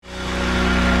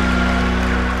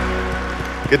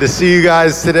Good to see you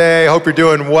guys today. Hope you're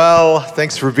doing well.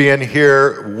 Thanks for being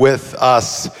here with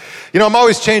us. You know, I'm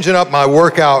always changing up my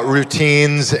workout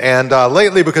routines, and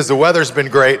lately, because the weather's been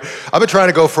great, I've been trying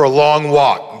to go for a long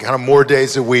walk, kind of more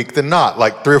days a week than not,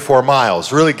 like 3 or 4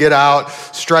 miles. Really get out,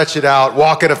 stretch it out,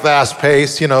 walk at a fast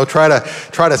pace, you know, try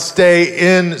to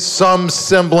stay in some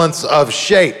semblance of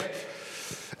shape.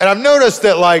 And I've noticed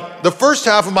that, like, the first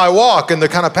half of my walk and the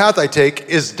kind of path I take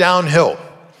is downhill.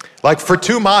 Like for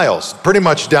 2 miles, pretty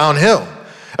much downhill.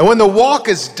 And when the walk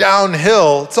is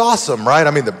downhill, it's awesome, right?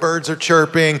 I mean, the birds are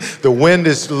chirping, the wind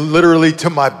is literally to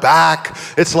my back.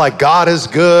 It's like God is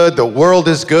good, the world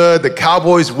is good, the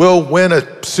Cowboys will win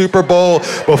a Super Bowl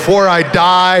before I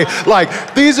die.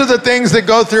 Like, these are the things that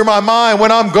go through my mind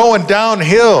when I'm going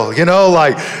downhill, you know,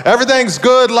 like everything's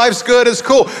good, life's good, it's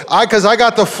cool. Because I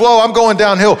got the flow, I'm going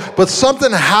downhill. But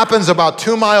something happens about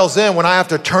 2 miles in when I have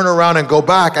to turn around and go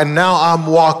back, and now I'm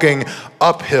walking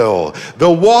uphill.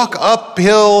 The walk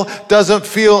uphill doesn't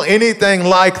feel anything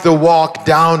like the walk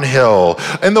downhill.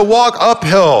 In the walk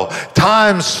uphill,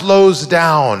 time slows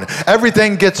down.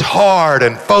 Everything gets hard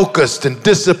and focused and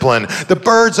disciplined. The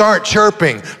birds aren't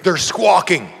chirping, they're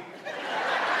squawking.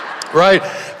 Right?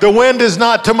 The wind is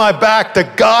not to my back. The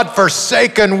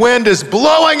God-forsaken wind is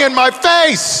blowing in my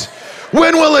face.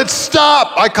 When will it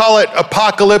stop? I call it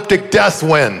apocalyptic death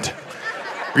wind.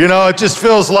 You know, it just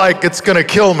feels like it's gonna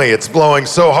kill me. It's blowing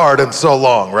so hard and so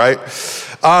long, right?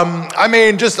 I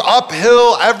mean, just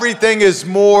uphill, everything is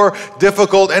more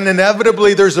difficult, and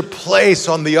inevitably there's a place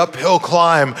on the uphill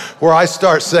climb where I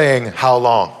start saying, how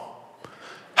long?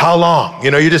 How long?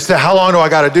 You know, you just say, how long do I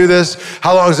gotta do this?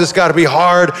 How long has this gotta be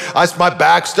hard? My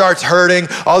back starts hurting,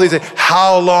 all these things.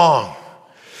 How long?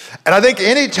 And I think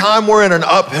anytime we're in an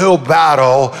uphill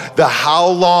battle, the how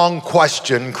long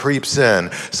question creeps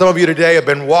in. Some of you today have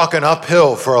been walking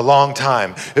uphill for a long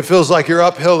time. It feels like you're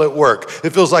uphill at work.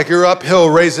 It feels like you're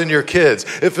uphill raising your kids.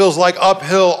 It feels like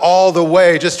uphill all the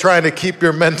way just trying to keep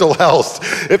your mental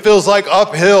health. It feels like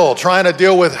uphill trying to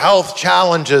deal with health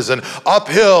challenges, and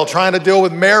uphill trying to deal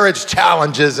with marriage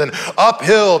challenges, and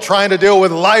uphill trying to deal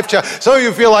with life challenges. Some of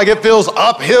you feel like it feels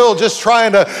uphill just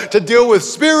trying to deal with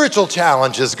spiritual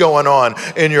challenges going on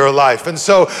in your life. And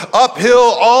so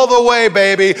uphill all the way,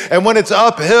 baby. And when it's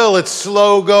uphill, it's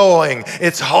slow going.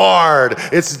 It's hard.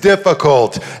 It's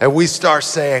difficult. And we start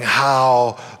saying,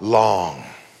 how long?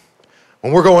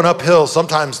 When we're going uphill,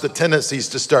 sometimes the tendency is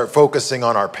to start focusing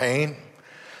on our pain,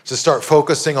 to start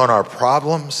focusing on our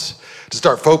problems, to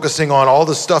start focusing on all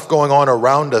the stuff going on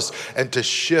around us, and to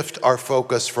shift our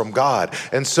focus from God.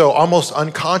 And so almost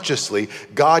unconsciously,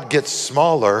 God gets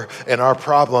smaller and our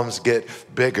problems get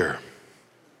bigger.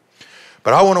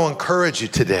 But I want to encourage you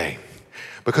today,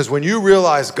 because when you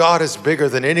realize God is bigger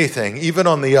than anything, even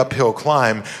on the uphill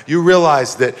climb, you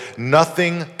realize that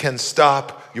nothing can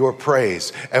stop your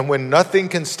praise. And when nothing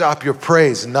can stop your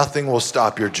praise, nothing will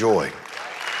stop your joy.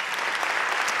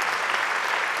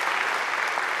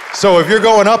 So if you're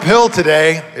going uphill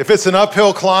today, if it's an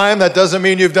uphill climb, that doesn't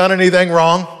mean you've done anything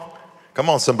wrong. Come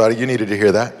on, somebody, you needed to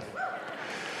hear that.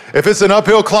 If it's an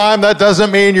uphill climb, that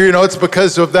doesn't mean it's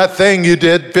because of that thing you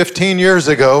did 15 years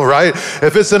ago, right?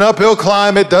 If it's an uphill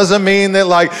climb, it doesn't mean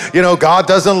that God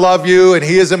doesn't love you and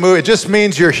he isn't moving. It just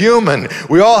means you're human.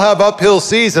 We all have uphill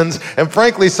seasons, and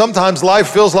frankly, sometimes life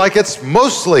feels like it's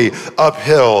mostly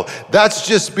uphill. That's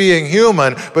just being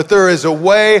human, but there is a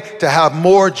way to have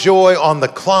more joy on the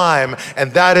climb,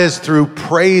 and that is through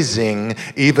praising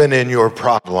even in your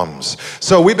problems.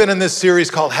 So we've been in this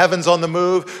series called Heaven's on the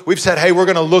Move. We've said, hey, we're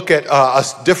gonna look at a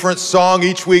different song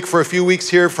each week for a few weeks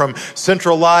here from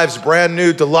Central Live's brand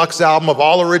new deluxe album of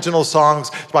all original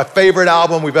songs. It's my favorite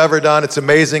album we've ever done. It's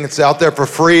amazing. It's out there for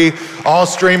free, all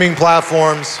streaming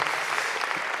platforms.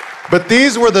 But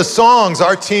these were the songs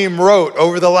our team wrote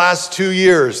over the last 2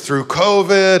 years through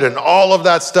COVID and all of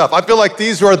that stuff. I feel like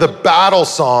these were the battle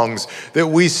songs that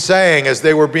we sang as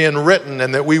they were being written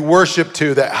and that we worshiped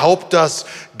to, that helped us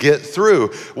get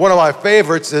through. One of my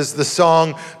favorites is the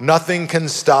song, Nothing Can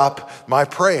Stop My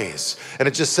Praise. And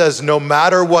it just says, no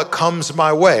matter what comes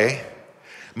my way,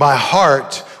 my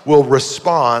heart will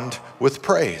respond with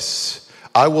praise.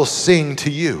 I will sing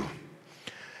to you.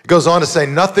 It goes on to say,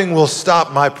 nothing will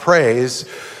stop my praise.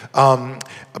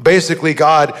 Basically,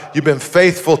 God, you've been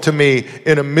faithful to me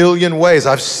in a million ways.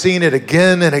 I've seen it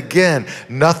again and again.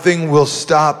 Nothing will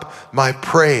stop my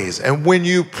praise. And when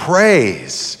you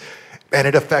praise, and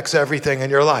it affects everything in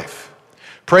your life.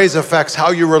 Praise affects how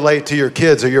you relate to your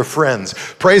kids or your friends.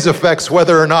 Praise affects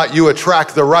whether or not you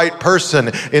attract the right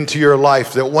person into your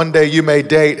life that one day you may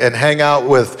date and hang out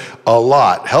with a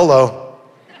lot. Hello.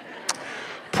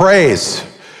 Praise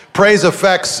Praise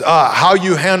affects how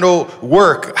you handle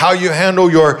work, how you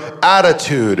handle your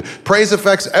attitude. Praise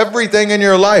affects everything in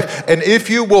your life. And if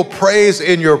you will praise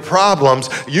in your problems,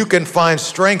 you can find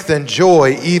strength and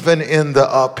joy even in the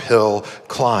uphill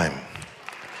climb.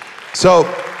 So,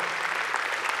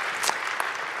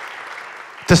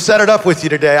 to set it up with you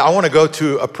today, I want to go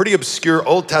to a pretty obscure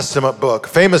Old Testament book,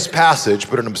 famous passage,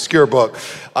 but an obscure book.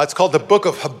 It's called the book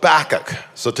of Habakkuk.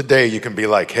 So today you can be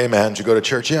like, hey man, did you go to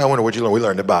church? Yeah, I wonder what you learned. We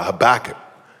learned about Habakkuk.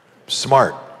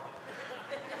 Smart.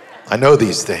 I know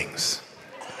these things.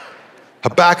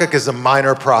 Habakkuk is a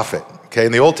minor prophet. Okay,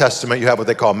 in the Old Testament, you have what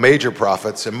they call major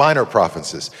prophets and minor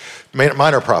prophets.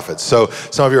 So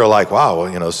some of you are like, wow,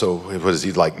 well, so what is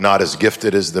he like not as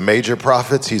gifted as the major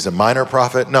prophets? He's a minor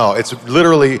prophet? No, it's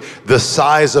literally the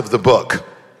size of the book.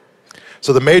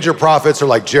 So the major prophets are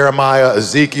like Jeremiah,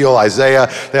 Ezekiel, Isaiah.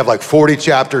 They have like 40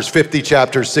 chapters, 50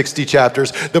 chapters, 60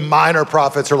 chapters. The minor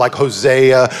prophets are like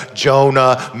Hosea,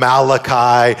 Jonah,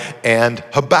 Malachi, and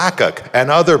Habakkuk, and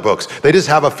other books. They just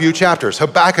have a few chapters.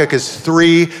 Habakkuk is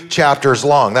 3 chapters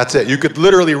long. That's it. You could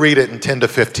literally read it in 10 to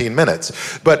 15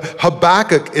 minutes. But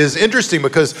Habakkuk is interesting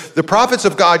because the prophets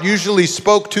of God usually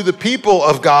spoke to the people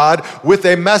of God with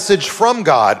a message from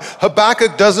God.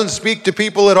 Habakkuk doesn't speak to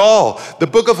people at all. The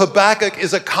book of Habakkuk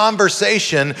is a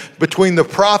conversation between the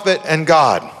prophet and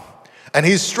God. And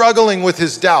he's struggling with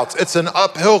his doubts. It's an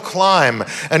uphill climb,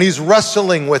 and he's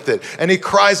wrestling with it. And he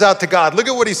cries out to God. Look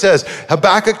at what he says.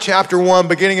 Habakkuk chapter 1,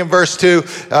 beginning in verse 2.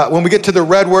 When we get to the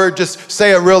red word, just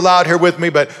say it real loud here with me.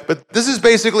 But this is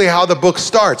basically how the book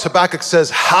starts. Habakkuk says,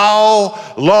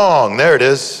 how long? There it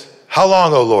is. How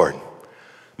long, O Lord?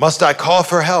 Must I call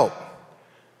for help?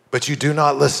 But you do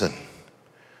not listen.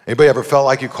 Anybody ever felt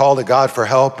like you called to God for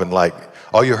help and like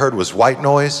all you heard was white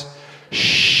noise?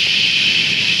 Shh.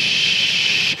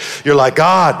 You're like,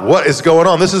 God, what is going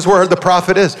on? This is where the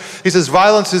prophet is. He says,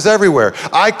 violence is everywhere.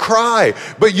 I cry,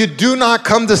 but you do not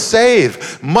come to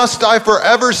save. Must I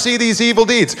forever see these evil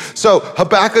deeds? So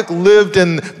Habakkuk lived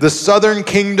in the southern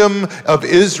kingdom of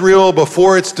Israel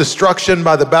before its destruction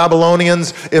by the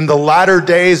Babylonians, in the latter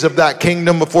days of that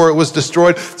kingdom before it was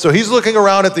destroyed. So he's looking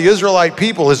around at the Israelite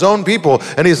people, his own people,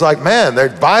 and he's like, man, their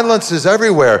violence is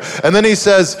everywhere. And then he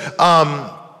says,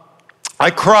 I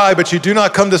cry, but you do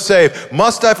not come to save.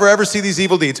 Must I forever see these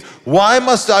evil deeds? Why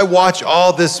must I watch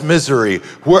all this misery?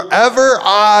 Wherever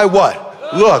I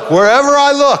what? Look, wherever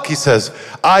I look, he says,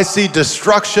 I see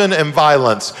destruction and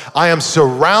violence. I am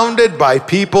surrounded by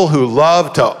people who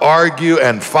love to argue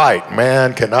and fight.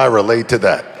 Man, can I relate to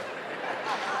that?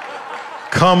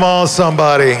 Come on,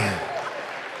 somebody.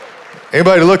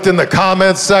 Anybody looked in the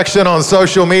comments section on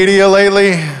social media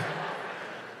lately?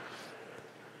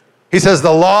 He says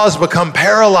the laws become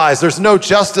paralyzed. There's no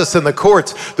justice in the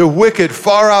courts. The wicked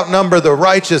far outnumber the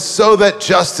righteous so that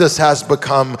justice has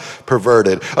become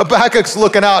perverted. Habakkuk's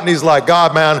looking out and he's like,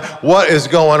 God, man, what is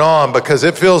going on? Because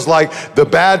it feels like the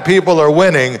bad people are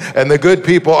winning and the good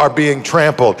people are being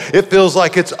trampled. It feels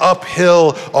like it's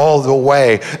uphill all the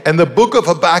way. And the book of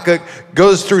Habakkuk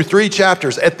goes through 3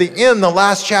 chapters. At the end, the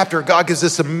last chapter, God gives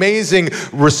this amazing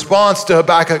response to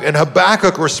Habakkuk, and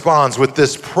Habakkuk responds with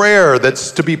this prayer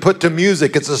that's to be put to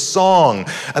music. It's a song.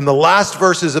 And the last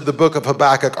verses of the book of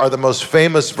Habakkuk are the most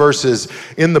famous verses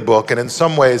in the book, and in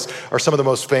some ways are some of the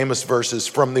most famous verses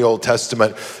from the Old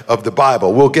Testament of the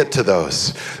Bible. We'll get to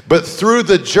those. But through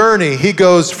the journey, he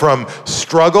goes from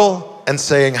struggle and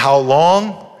saying, how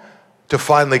long, to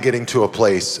finally getting to a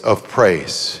place of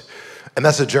praise. And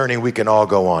that's a journey we can all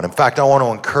go on. In fact, I want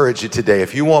to encourage you today.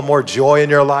 If you want more joy in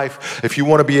your life, if you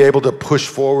want to be able to push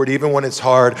forward even when it's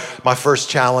hard, my first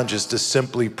challenge is to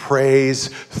simply praise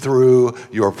through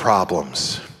your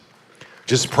problems.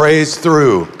 Just praise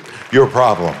through your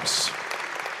problems.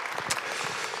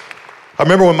 I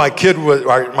remember when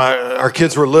our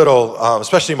kids were little,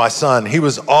 especially my son, he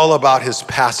was all about his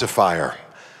pacifier.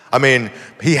 I mean,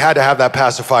 he had to have that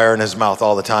pacifier in his mouth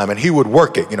all the time, and he would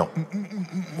work it,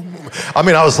 I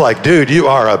mean, I was like, dude, you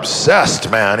are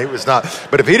obsessed, man. He was not,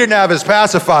 but if he didn't have his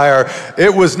pacifier,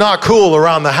 it was not cool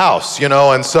around the house,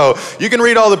 and so you can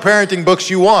read all the parenting books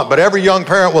you want, but every young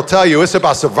parent will tell you it's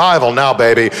about survival now,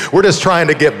 baby. We're just trying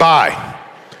to get by.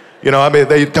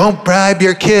 They don't bribe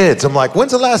your kids. I'm like,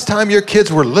 when's the last time your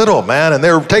kids were little, man, and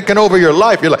they were taking over your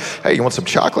life? You're like, hey, you want some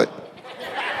chocolate?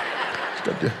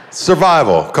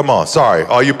 Survival, come on, sorry.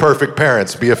 All you perfect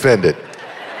parents, be offended.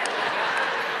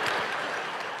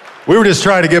 We were just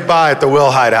trying to get by at the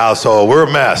Wilhite household. We're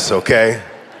a mess, okay?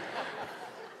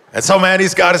 And so, man,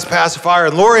 he's got his pacifier.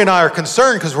 And Lori and I are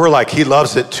concerned because we're like, he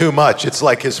loves it too much. It's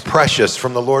like his precious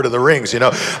from the Lord of the Rings, you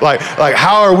know? Like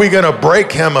how are we going to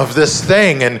break him of this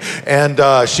thing?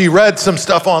 And she read some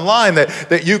stuff online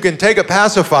that you can take a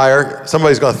pacifier,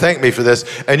 somebody's going to thank me for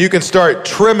this, and you can start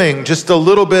trimming just a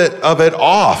little bit of it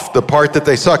off, the part that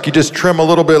they suck. You just trim a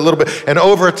little bit. And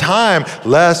over time,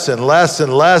 less and less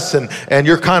and less, and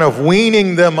you're kind of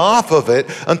weaning them off of it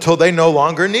until they no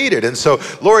longer need it. And so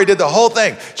Lori did the whole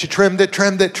thing. She trimmed it.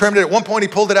 At one point, he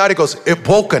pulled it out. He goes, "It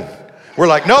broken." We're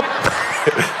like, "Nope."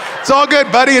 It's all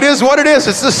good, buddy. It is what it is.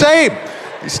 It's the same.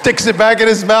 He sticks it back in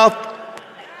his mouth.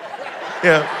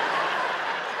 Yeah.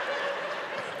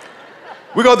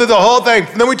 We go through the whole thing.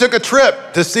 And then we took a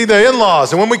trip to see the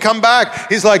in-laws. And when we come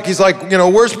back, he's like, you know,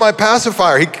 "Where's my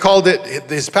pacifier?" He called it,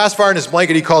 his pacifier in his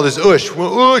blanket, he called his ush.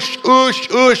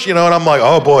 Ush, you know, and I'm like,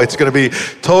 oh boy, it's going to be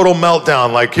total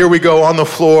meltdown. Like, here we go on the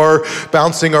floor,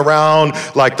 bouncing around,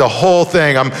 like the whole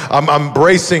thing. I'm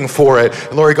bracing for it.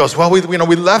 And Lori goes, "Well, we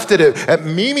left it at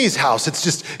Mimi's house.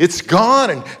 It's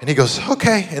gone." And he goes,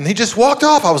 "Okay." And he just walked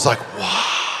off. I was like, wow.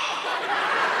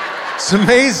 It's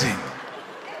amazing.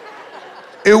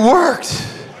 It worked.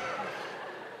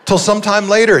 Till sometime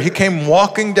later, he came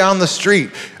walking down the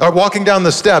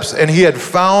steps, and he had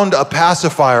found a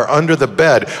pacifier under the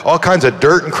bed, all kinds of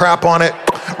dirt and crap on it,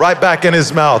 right back in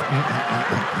his mouth.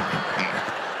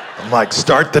 I'm like,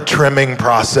 start the trimming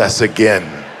process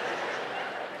again.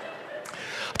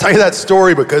 I'll tell you that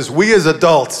story because we as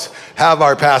adults have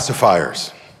our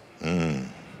pacifiers.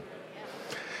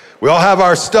 We all have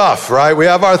our stuff, right? We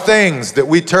have our things that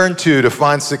we turn to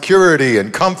find security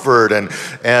and comfort, and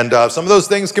some of those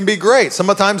things can be great.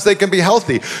 Sometimes they can be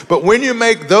healthy. But when you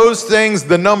make those things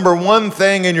the number one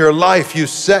thing in your life, you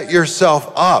set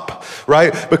yourself up,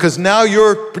 right? Because now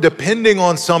you're depending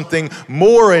on something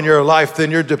more in your life than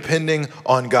you're depending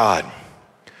on God.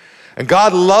 And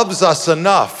God loves us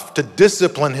enough to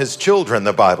discipline his children,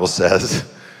 the Bible says.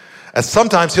 And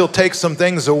sometimes he'll take some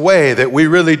things away that we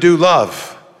really do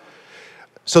love,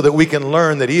 so that we can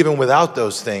learn that even without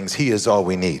those things, he is all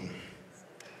we need.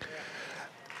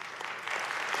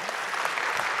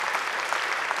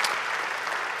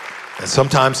 And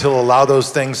sometimes he'll allow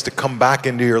those things to come back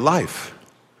into your life.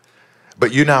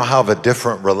 But you now have a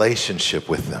different relationship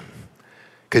with them.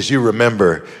 Because you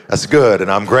remember, that's good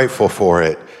and I'm grateful for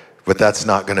it, but that's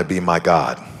not going to be my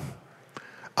God.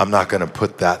 I'm not going to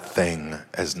put that thing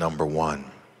as number one.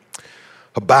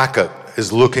 Habakkuk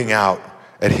is looking out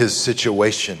at his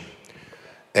situation.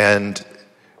 And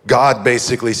God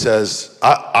basically says,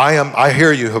 I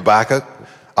hear you, Habakkuk.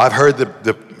 I've heard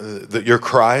your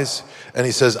cries. And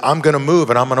he says, I'm going to move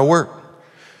and I'm going to work.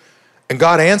 And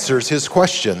God answers his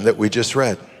question that we just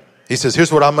read. He says,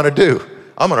 here's what I'm going to do.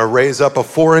 I'm going to raise up a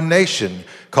foreign nation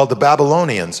called the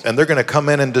Babylonians, and they're going to come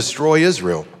in and destroy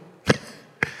Israel.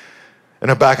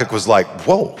 And Habakkuk was like,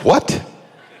 whoa, what?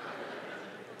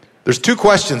 There's two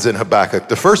questions in Habakkuk.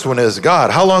 The first one is, God,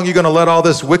 how long are you going to let all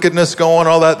this wickedness go on,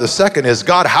 all that? The second is,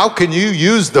 God, how can you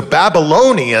use the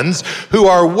Babylonians, who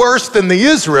are worse than the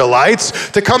Israelites,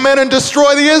 to come in and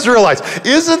destroy the Israelites?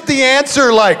 Isn't the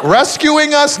answer like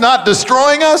rescuing us, not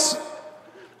destroying us?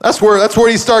 That's where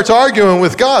he starts arguing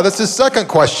with God. That's his second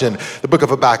question, the book of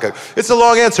Habakkuk. It's a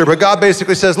long answer, but God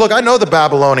basically says, look, I know the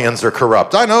Babylonians are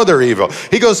corrupt. I know they're evil.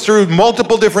 He goes through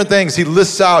multiple different things. He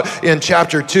lists out in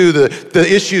chapter 2 the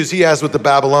issues he has with the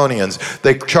Babylonians.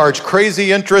 They charge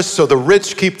crazy interest, so the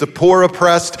rich keep the poor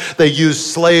oppressed. They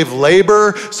use slave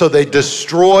labor, so they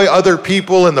destroy other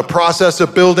people in the process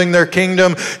of building their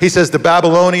kingdom. He says the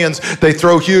Babylonians, they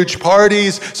throw huge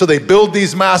parties, so they build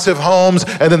these massive homes,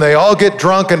 and then they all get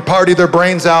drunk and party their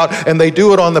brains out, and they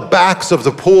do it on the backs of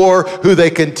the poor, who they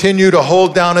continue to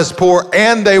hold down as poor,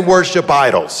 and they worship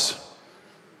idols.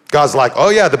 God's like, oh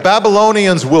yeah, the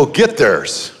Babylonians will get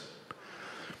theirs.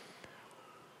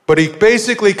 But he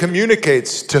basically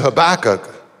communicates to Habakkuk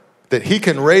that he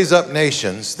can raise up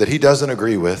nations that he doesn't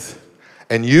agree with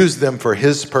and use them for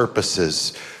his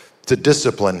purposes to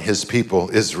discipline his people,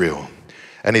 Israel.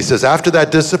 And he says, after that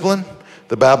discipline,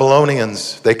 the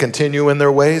Babylonians, they continue in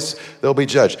their ways, they'll be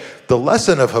judged. The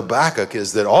lesson of Habakkuk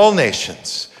is that all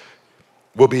nations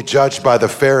will be judged by the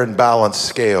fair and balanced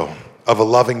scale of a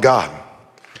loving God.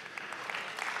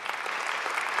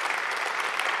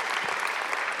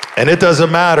 And it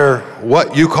doesn't matter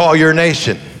what you call your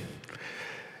nation.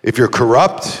 If you're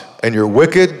corrupt and you're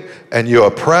wicked and you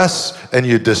oppress and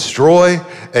you destroy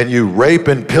and you rape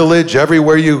and pillage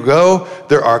everywhere you go,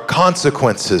 there are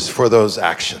consequences for those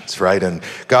actions, right? And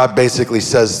God basically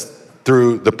says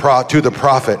to the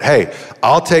prophet, hey,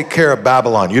 I'll take care of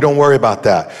Babylon. You don't worry about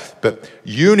that. But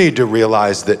you need to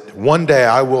realize that one day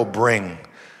I will bring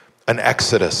an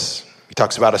exodus. He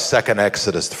talks about a second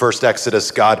exodus. The first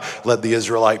exodus, God led the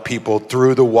Israelite people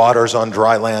through the waters on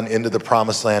dry land into the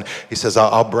promised land. He says,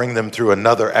 I'll bring them through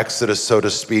another exodus, so to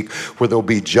speak, where there'll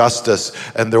be justice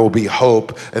and there will be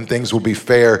hope and things will be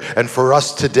fair. And for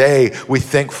us today, we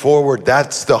think forward.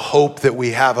 That's the hope that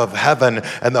we have of heaven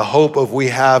and the hope we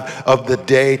have of the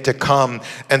day to come.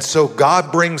 And so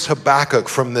God brings Habakkuk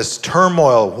from this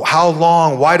turmoil. How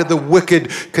long? Why did the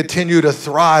wicked continue to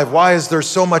thrive? Why is there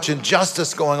so much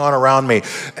injustice going on around me?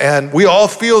 And we all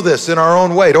feel this in our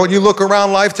own way. Don't you look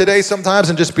around life today sometimes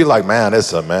and just be like, man,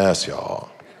 it's a mess,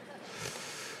 y'all.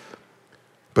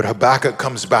 But Habakkuk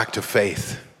comes back to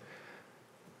faith.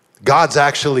 God's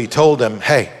actually told him,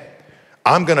 hey,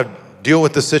 I'm going to deal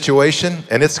with the situation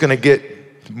and it's going to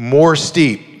get more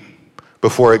steep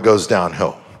before it goes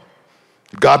downhill.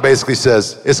 God basically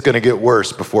says it's going to get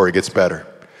worse before it gets better.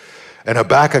 And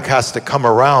Habakkuk has to come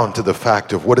around to the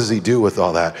fact of what does he do with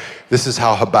all that? This is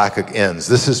how Habakkuk ends.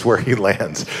 This is where he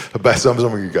lands. Some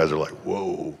of you guys are like,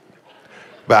 whoa.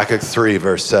 Habakkuk 3,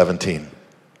 verse 17.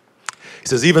 He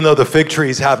says, even though the fig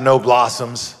trees have no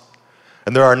blossoms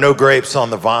and there are no grapes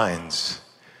on the vines,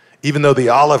 even though the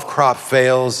olive crop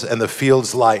fails and the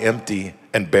fields lie empty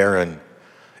and barren,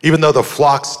 even though the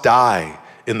flocks die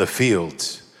in the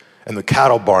fields and the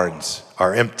cattle barns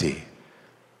are empty,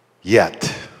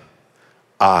 yet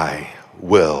I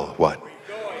will, what?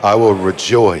 I will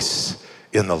rejoice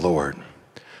in the Lord.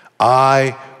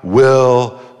 I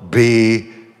will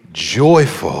be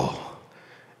joyful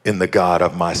in the God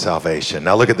of my salvation.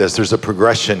 Now look at this. There's a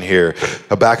progression here.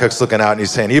 Habakkuk's looking out and he's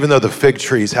saying, even though the fig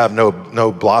trees have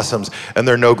no blossoms and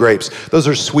there are no grapes, those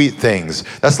are sweet things.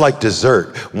 That's like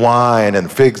dessert. Wine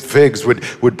and figs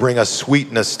would bring us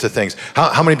sweetness to things.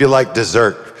 How many of you like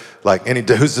dessert? Like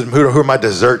who are my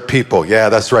dessert people? Yeah,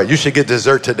 that's right. You should get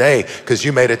dessert today because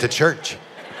you made it to church.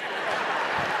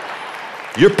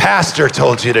 Your pastor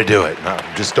told you to do it. No,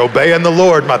 I'm just obeying the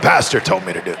Lord. My pastor told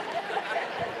me to do it.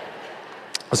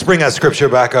 Let's bring that scripture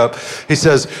back up. He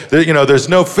says, there's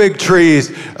no fig trees.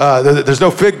 There's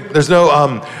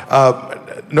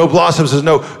no blossoms, there's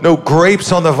no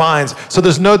grapes on the vines. So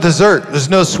there's no dessert, there's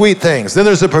no sweet things. Then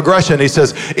there's a progression. He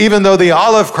says, even though the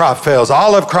olive crop fails,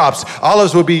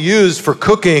 olives would be used for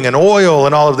cooking and oil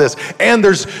and all of this. And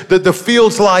there's the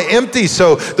fields lie empty,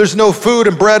 so there's no food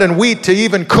and bread and wheat to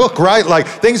even cook, right? Like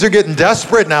things are getting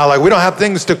desperate now. Like we don't have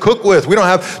things to cook with. We don't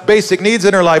have basic needs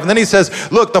in our life. And then he says,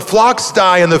 look, the flocks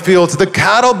die in the fields. The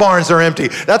cattle barns are empty.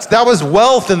 That was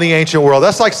wealth in the ancient world.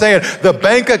 That's like saying the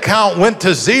bank account went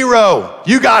to zero.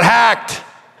 You got hacked.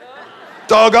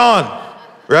 It's all gone,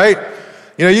 right?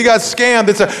 You got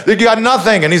scammed. You got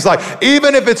nothing. And he's like,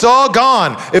 even if it's all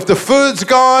gone, if the food's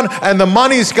gone and the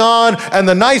money's gone and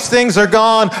the nice things are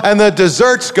gone and the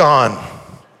dessert's gone,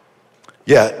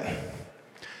 yet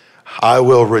I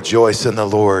will rejoice in the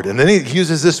Lord. And then he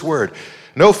uses this word,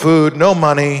 no food, no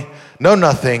money, no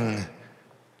nothing,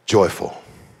 joyful.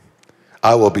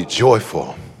 I will be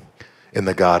joyful in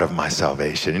the God of my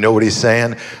salvation. You know what he's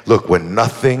saying? Look, when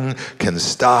nothing can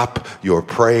stop your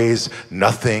praise,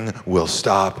 nothing will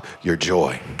stop your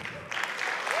joy.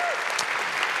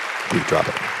 You drop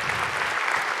it.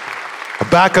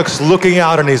 Habakkuk's looking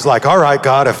out and he's like, all right,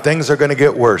 God, if things are going to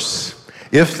get worse,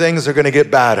 if things are going to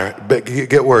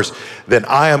get worse, then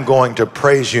I am going to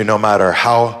praise you no matter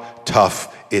how tough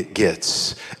it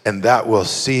gets, and that will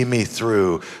see me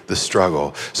through the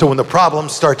struggle. So when the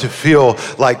problems start to feel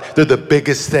like they're the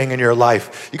biggest thing in your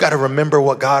life, you got to remember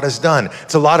what God has done.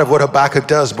 It's a lot of what Habakkuk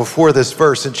does before this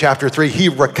verse in chapter 3. He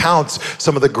recounts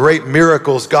some of the great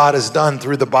miracles God has done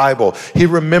through the Bible. He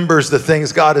remembers the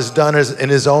things God has done in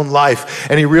his own life,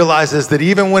 and he realizes that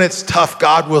even when it's tough,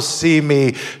 God will see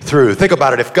me through. Think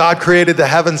about it. If God created the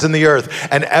heavens and the earth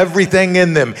and everything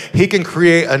in them, he can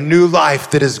create a new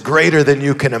life that is greater than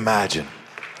you can imagine.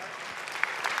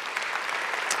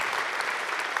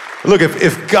 Look,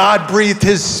 if God breathed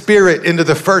his spirit into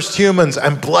the first humans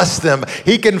and blessed them,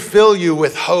 he can fill you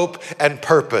with hope and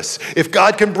purpose. If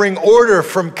God can bring order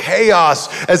from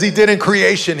chaos as he did in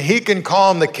creation, he can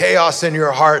calm the chaos in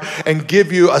your heart and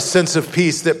give you a sense of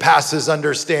peace that passes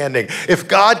understanding. If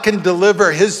God can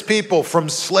deliver his people from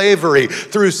slavery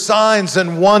through signs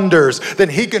and wonders, then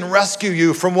he can rescue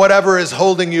you from whatever is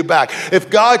holding you back. If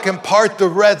God can part the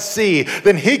Red Sea,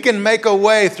 then he can make a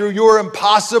way through your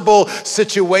impossible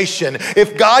situation.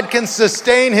 If God can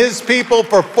sustain his people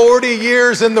for 40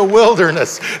 years in the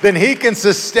wilderness, then he can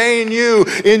sustain you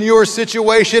in your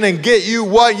situation and get you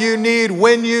what you need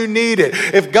when you need it.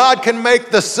 If God can make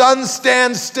the sun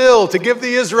stand still to give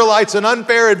the Israelites an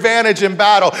unfair advantage in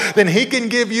battle, then he can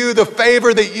give you the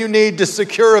favor that you need to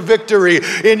secure a victory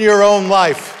in your own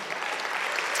life.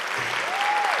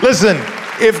 Listen,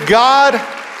 if God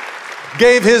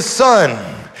gave his son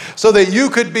so that you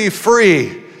could be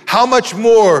free, how much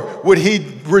more would he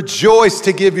rejoice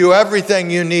to give you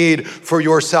everything you need for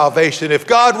your salvation? If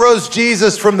God rose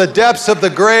Jesus from the depths of the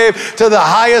grave to the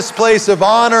highest place of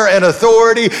honor and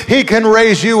authority, he can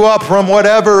raise you up from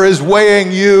whatever is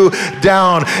weighing you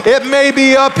down. It may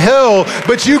be uphill,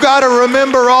 but you got to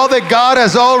remember all that God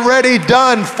has already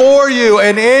done for you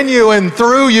and in you and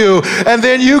through you. And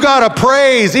then you got to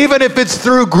praise, even if it's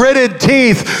through gritted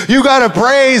teeth. You got to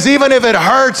praise, even if it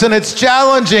hurts and it's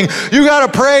challenging. You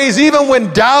got to praise even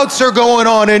when doubts are going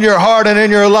on in your heart and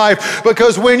in your life,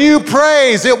 because when you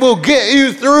praise, it will get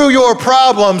you through your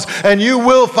problems and you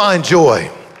will find joy.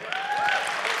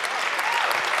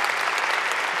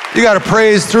 You got to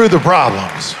praise through the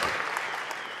problems.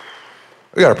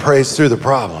 We got to praise through the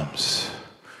problems.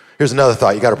 Here's another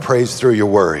thought. You got to praise through your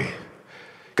worry.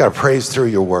 You got to praise through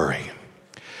your worry.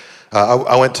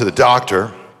 I went to the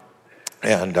doctor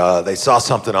and they saw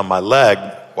something on my leg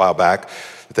a while back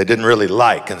that they didn't really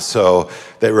like, and so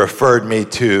they referred me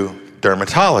to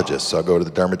dermatologists. So I go to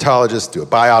the dermatologist, do a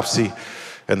biopsy,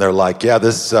 and they're like, yeah,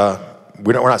 this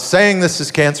we're not saying this is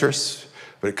cancerous,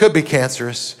 but it could be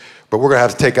cancerous, but we're gonna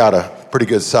have to take out a pretty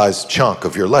good sized chunk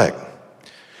of your leg.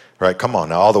 Right, come on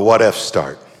now, all the what ifs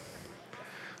start.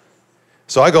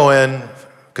 So I go in,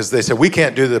 because they said, we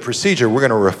can't do the procedure, we're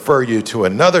gonna refer you to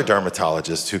another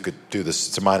dermatologist who could do this,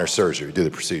 it's a minor surgery, do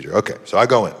the procedure. Okay, so I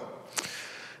go in.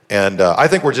 And I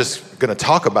think we're just gonna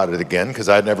talk about it again, because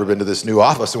I'd never been to this new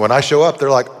office. And when I show up, they're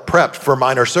like prepped for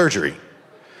minor surgery.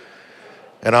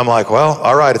 And I'm like, well,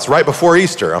 all right, it's right before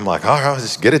Easter. I'm like, all right, let's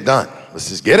just get it done. Let's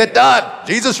just get it done.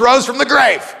 Jesus rose from the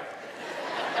grave.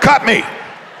 Cut me.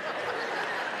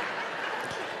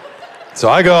 So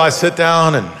I go, I sit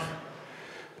down, and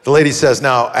the lady says,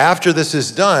 now, after this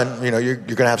is done, you know, you're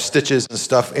gonna have stitches and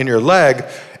stuff in your leg,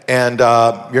 and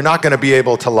you're not gonna be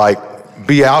able to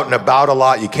be out and about a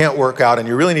lot. You can't work out, and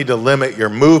you really need to limit your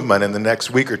movement in the next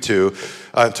week or two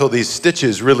until these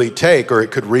stitches really take, or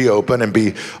it could reopen and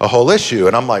be a whole issue.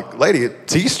 And I'm like, lady,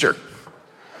 it's Easter.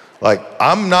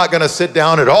 I'm not gonna sit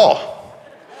down at all.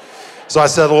 So I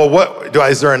said, well,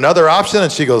 is there another option?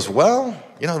 And she goes, well,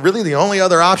 you know, really the only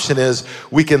other option is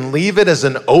we can leave it as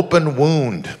an open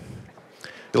wound.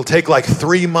 It'll take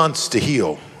 3 months to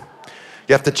heal.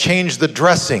 You have to change the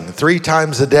dressing 3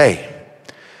 times a day.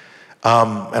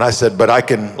 And I said, but I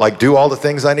can do all the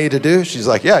things I need to do? She's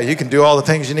like, yeah, you can do all the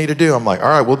things you need to do. I'm like, all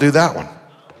right, we'll do that one.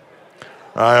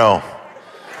 I know.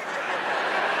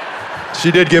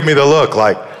 She did give me the look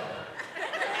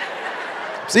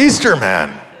it's Easter,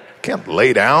 man. Can't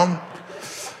lay down.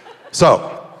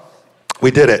 So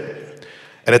we did it.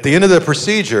 And at the end of the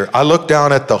procedure, I looked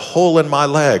down at the hole in my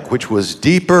leg, which was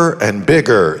deeper and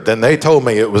bigger than they told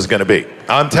me it was going to be.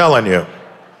 I'm telling you.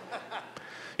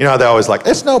 You know how they're always like,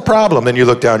 it's no problem. Then you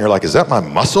look down, you're like, is that my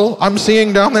muscle I'm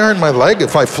seeing down there in my leg?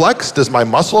 If I flex, does my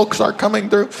muscle start coming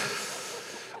through?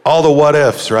 All the what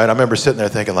ifs, right? I remember sitting there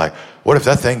thinking what if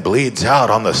that thing bleeds out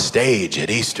on the stage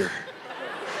at Easter?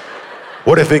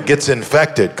 What if it gets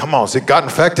infected? Come on, so it got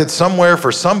infected somewhere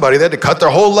for somebody. They had to cut their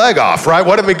whole leg off, right?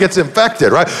 What if it gets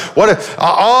infected, right? What if,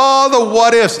 all the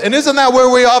what ifs, and isn't that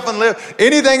where we often live?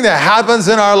 Anything that happens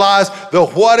in our lives, the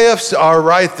what ifs are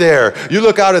right there. You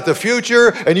look out at the future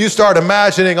and you start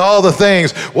imagining all the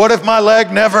things. What if my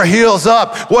leg never heals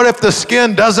up? What if the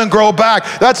skin doesn't grow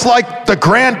back? That's like the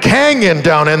Grand Canyon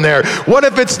down in there. What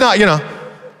if it's not,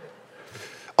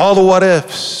 all the what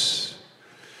ifs.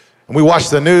 And we watch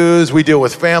the news, we deal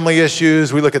with family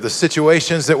issues, we look at the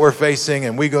situations that we're facing,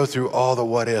 and we go through all the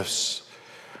what ifs.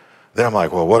 Then I'm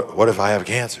like, well, what if I have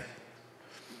cancer?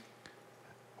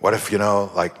 What if,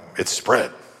 it's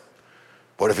spread?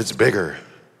 What if it's bigger?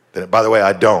 By the way,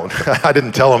 I don't. I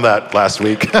didn't tell them that last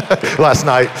week, last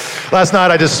night. Last night,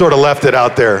 I just sort of left it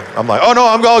out there. I'm like, oh no,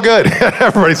 I'm all good.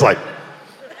 Everybody's like,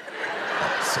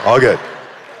 it's all good.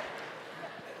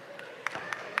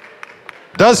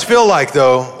 Does feel like,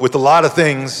 though, with a lot of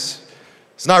things,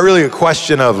 it's not really a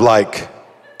question of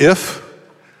if,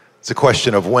 it's a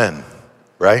question of when,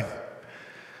 right?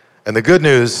 And the good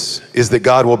news is that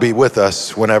God will be with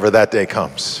us whenever that day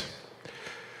comes.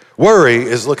 Worry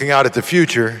is looking out at the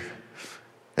future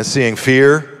and seeing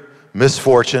fear,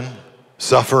 misfortune,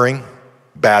 suffering,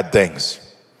 bad things.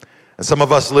 And some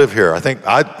of us live here. I think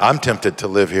I'm tempted to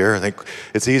live here. I think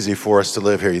it's easy for us to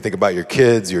live here. You think about your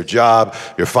kids, your job,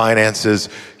 your finances,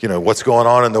 what's going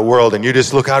on in the world, and you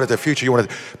just look out at the future.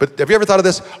 But have you ever thought of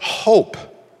this? Hope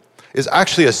is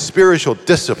actually a spiritual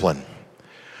discipline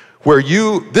where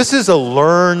this is a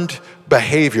learned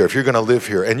behavior if you're going to live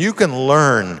here. And you can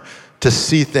learn to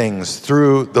see things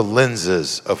through the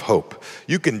lenses of hope.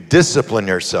 You can discipline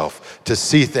yourself to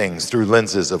see things through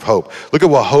lenses of hope. Look at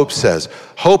what hope says.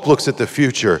 Hope looks at the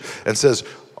future and says,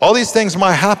 all these things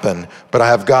might happen, but I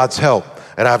have God's help,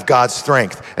 and I have God's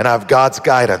strength, and I have God's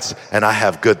guidance, and I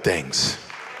have good things.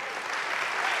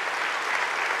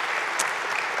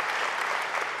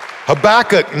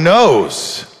 Habakkuk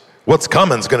knows what's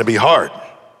coming is going to be hard.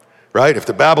 Right? If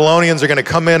the Babylonians are going to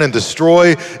come in and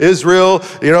destroy Israel,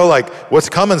 what's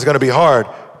coming is going to be hard.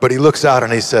 But he looks out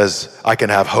and he says, I can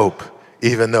have hope,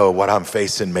 even though what I'm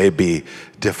facing may be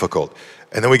difficult.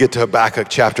 And then we get to Habakkuk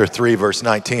chapter 3, verse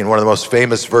 19, one of the most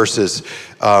famous verses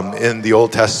in the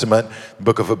Old Testament,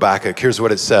 book of Habakkuk. Here's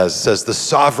what it says. It says, the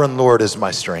sovereign Lord is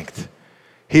my strength.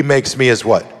 He makes me as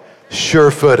what?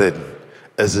 Sure-footed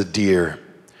as a deer,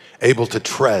 able to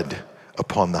tread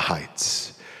upon the heights.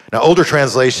 Now, older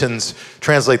translations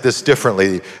translate this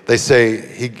differently. They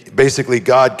say,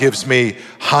 God gives me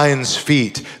hinds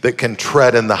feet that can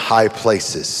tread in the high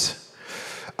places.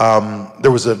 There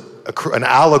was an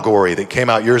allegory that came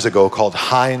out years ago called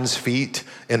Hinds Feet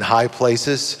in High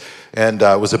Places, and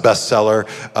it was a bestseller.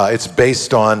 It's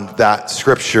based on that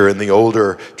scripture in the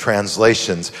older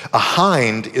translations. A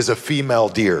hind is a female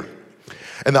deer.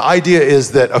 And the idea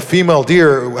is that a female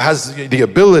deer has the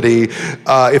ability,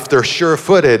 if they're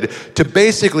sure-footed, to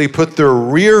basically put their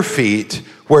rear feet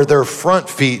where their front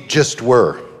feet just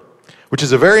were, which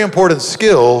is a very important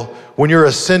skill when you're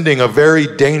ascending a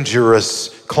very dangerous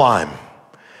climb.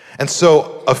 And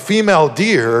so a female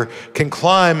deer can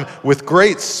climb with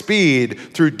great speed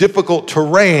through difficult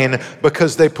terrain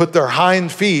because they put their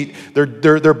hind feet,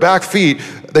 their back feet,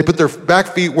 they put their back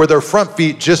feet where their front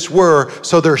feet just were,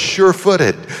 so they're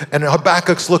sure-footed. And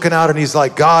Habakkuk's looking out and he's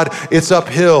like, God, it's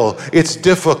uphill, it's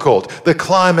difficult, the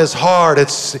climb is hard,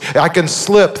 I can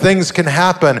slip, things can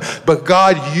happen, but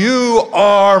God, you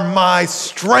are my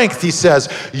strength, he says.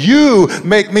 You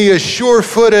make me as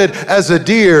sure-footed as a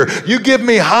deer. You give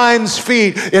me hinds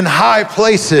feet in high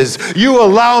places. You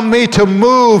allow me to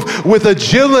move with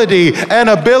agility and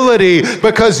ability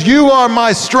because you are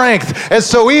my strength. And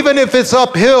so even if it's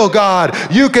uphill, God,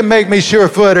 you can make me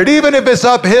sure-footed. Even if it's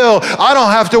uphill, I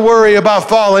don't have to worry about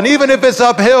falling. Even if it's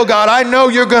uphill, God, I know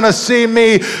you're going to see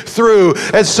me through.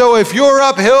 And so if you're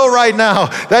uphill right now,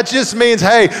 that just means,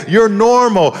 hey, you're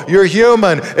normal, you're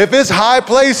human. If it's high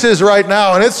places right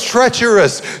now and it's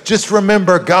treacherous, just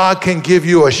remember God can give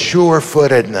you a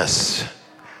sure-footedness.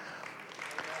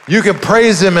 You can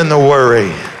praise him in the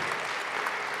worry.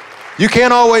 You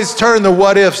can't always turn the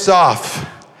what-ifs off,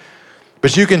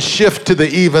 but you can shift to the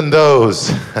even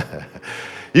those.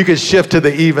 You can shift to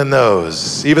the even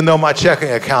those. Even though my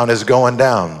checking account is going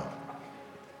down,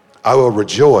 I will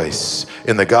rejoice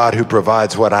in the God who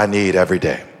provides what I need every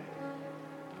day.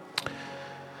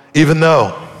 Even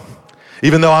though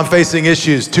I'm facing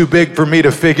issues too big for me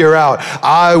to figure out,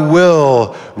 I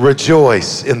will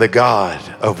rejoice in the God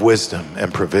of wisdom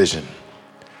and provision.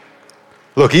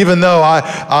 Look, even though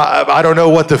I don't know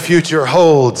what the future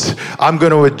holds, I'm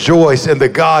going to rejoice in the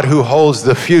God who holds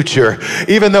the future.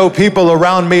 Even though people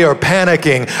around me are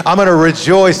panicking, I'm going to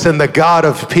rejoice in the God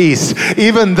of peace.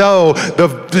 Even though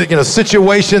the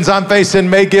situations I'm facing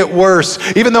may get worse,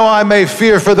 even though I may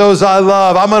fear for those I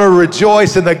love, I'm going to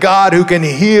rejoice in the God who can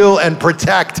heal and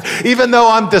protect. Even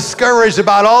though I'm discouraged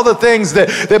about all the things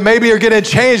that maybe are getting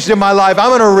changed in my life, I'm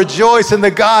going to rejoice in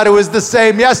the God who is the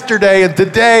same yesterday and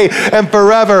today and forever.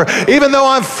 Even though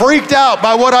I'm freaked out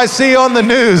by what I see on the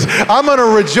news, I'm going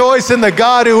to rejoice in the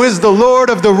God who is the Lord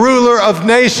of the ruler of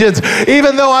nations.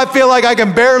 Even though I feel like I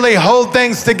can barely hold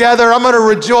things together, I'm going to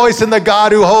rejoice in the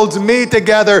God who holds me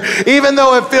together. Even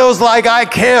though it feels like I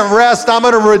can't rest, I'm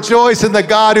going to rejoice in the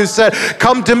God who said,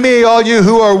 come to me, all you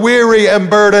who are weary and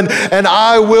burdened, and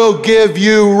I will give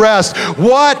you rest.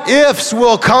 What ifs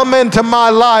will come into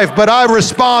my life, but I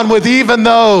respond with even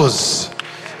those.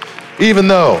 Even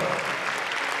though.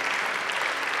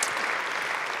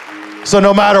 So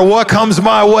no matter what comes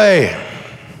my way,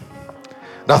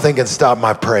 nothing can stop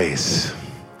my praise.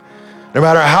 No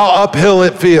matter how uphill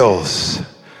it feels,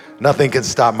 nothing can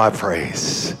stop my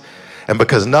praise. And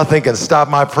because nothing can stop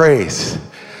my praise,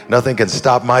 nothing can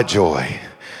stop my joy.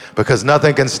 Because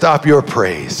nothing can stop your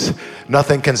praise,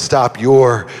 nothing can stop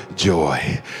your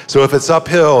joy. So if it's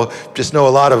uphill, just know a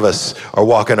lot of us are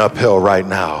walking uphill right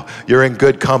now. You're in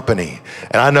good company.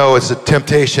 And I know it's a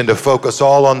temptation to focus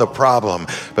all on the problem,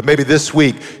 but maybe this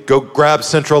week, go grab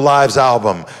Central Live's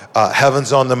album,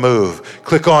 Heaven's on the Move.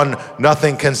 Click on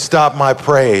Nothing Can Stop My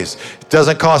Praise. It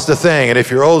doesn't cost a thing. And if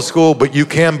you're old school, but you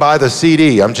can buy the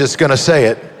CD, I'm just going to say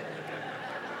it.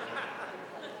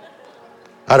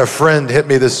 I had a friend hit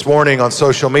me this morning on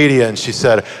social media and she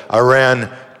said,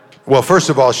 first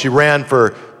of all, she ran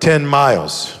for 10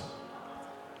 miles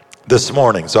this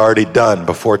morning. It's already done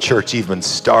before church even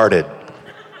started.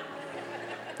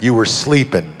 You were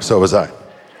sleeping, so was I.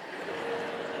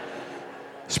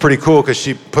 It's pretty cool because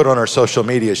she put on her social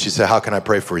media, she said, how can I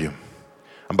pray for you?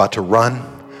 I'm about to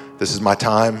run. This is my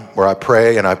time where I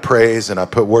pray and I praise and I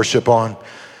put worship on.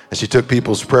 And she took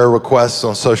people's prayer requests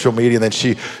on social media, and then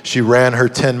she ran her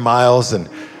 10 miles, and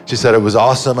she said it was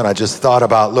awesome. And I just thought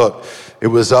about, look, it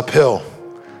was uphill.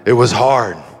 It was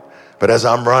hard. But as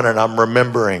I'm running, I'm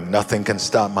remembering nothing can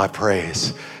stop my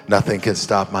praise. Nothing can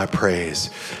stop my praise.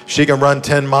 She can run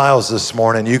 10 miles this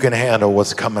morning. You can handle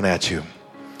what's coming at you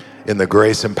in the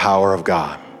grace and power of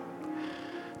God.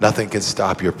 Nothing can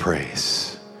stop your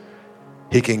praise.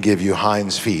 He can give you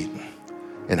hinds feet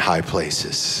in high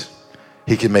places.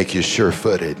 He can make you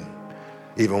sure-footed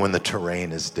even when the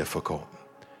terrain is difficult.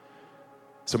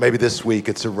 So maybe this week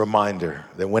it's a reminder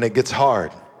that when it gets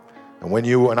hard and when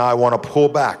you and I want to pull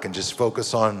back and just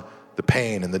focus on the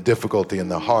pain and the difficulty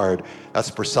and the hard, that's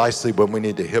precisely when we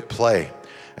need to hit play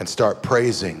and start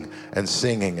praising and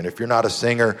singing. And if you're not a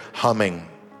singer, humming.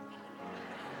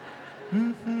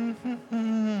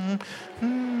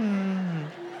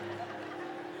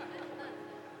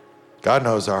 God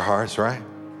knows our hearts, right?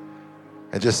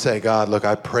 And just say, God, look,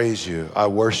 I praise you. I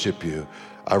worship you.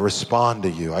 I respond to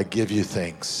you. I give you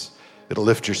thanks. It'll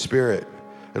lift your spirit.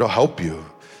 It'll help you.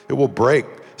 It will break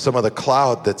some of the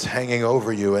cloud that's hanging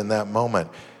over you in that moment.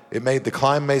 The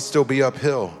climb may still be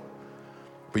uphill,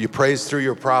 but you praise through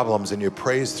your problems and you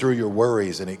praise through your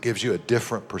worries, and it gives you a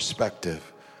different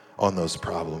perspective on those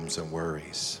problems and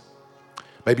worries.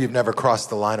 Maybe you've never crossed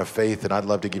the line of faith, and I'd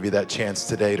love to give you that chance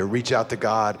today to reach out to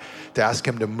God, to ask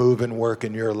him to move and work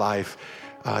in your life,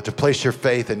 to place your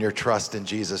faith and your trust in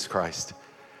Jesus Christ.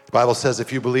 The Bible says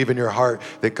if you believe in your heart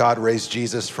that God raised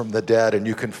Jesus from the dead and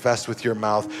you confess with your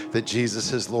mouth that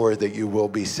Jesus is Lord, that you will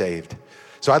be saved.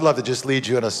 So I'd love to just lead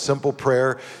you in a simple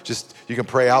prayer. You can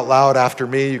pray out loud after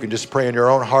me. You can just pray in your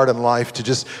own heart and life to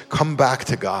just come back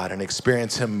to God and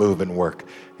experience him move and work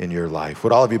in your life.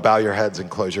 Would all of you bow your heads and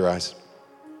close your eyes?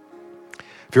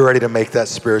 If you're ready to make that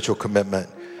spiritual commitment,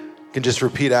 you can just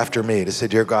repeat after me to say,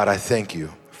 dear God, I thank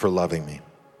you for loving me.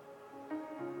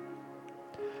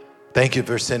 Thank you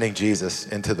for sending Jesus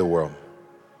into the world.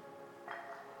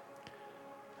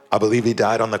 I believe he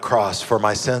died on the cross for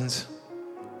my sins.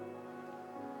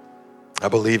 I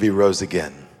believe he rose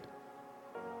again.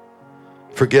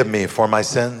 Forgive me for my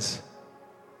sins.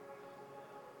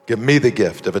 Give me the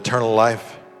gift of eternal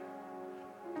life.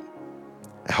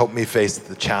 Help me face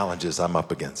the challenges I'm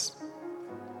up against.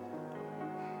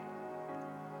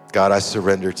 God, I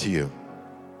surrender to you.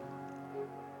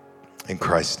 In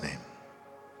Christ's name.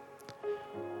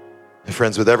 And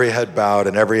friends, with every head bowed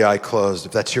and every eye closed,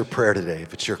 if that's your prayer today,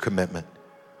 if it's your commitment,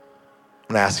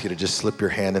 I'm going to ask you to just slip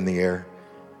your hand in the air.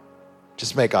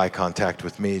 Just make eye contact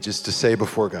with me, just to say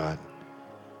before God,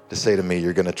 to say to me,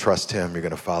 you're going to trust him, you're going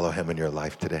to follow him in your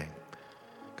life today.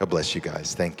 God bless you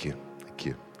guys. Thank you. Thank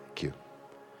you. Thank you.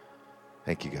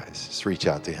 Thank you, guys. Just reach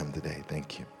out to him today.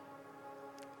 Thank you.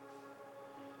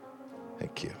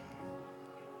 Thank you.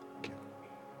 Thank you.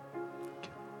 Thank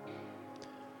you.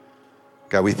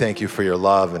 God, we thank you for your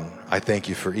love, and I thank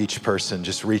you for each person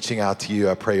just reaching out to you.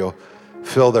 I pray you'll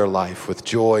fill their life with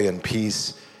joy and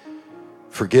peace,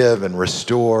 forgive and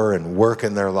restore and work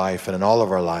in their life and in all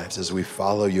of our lives as we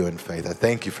follow you in faith. I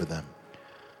thank you for them.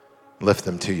 Lift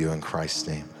them to you in Christ's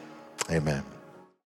name. Amen.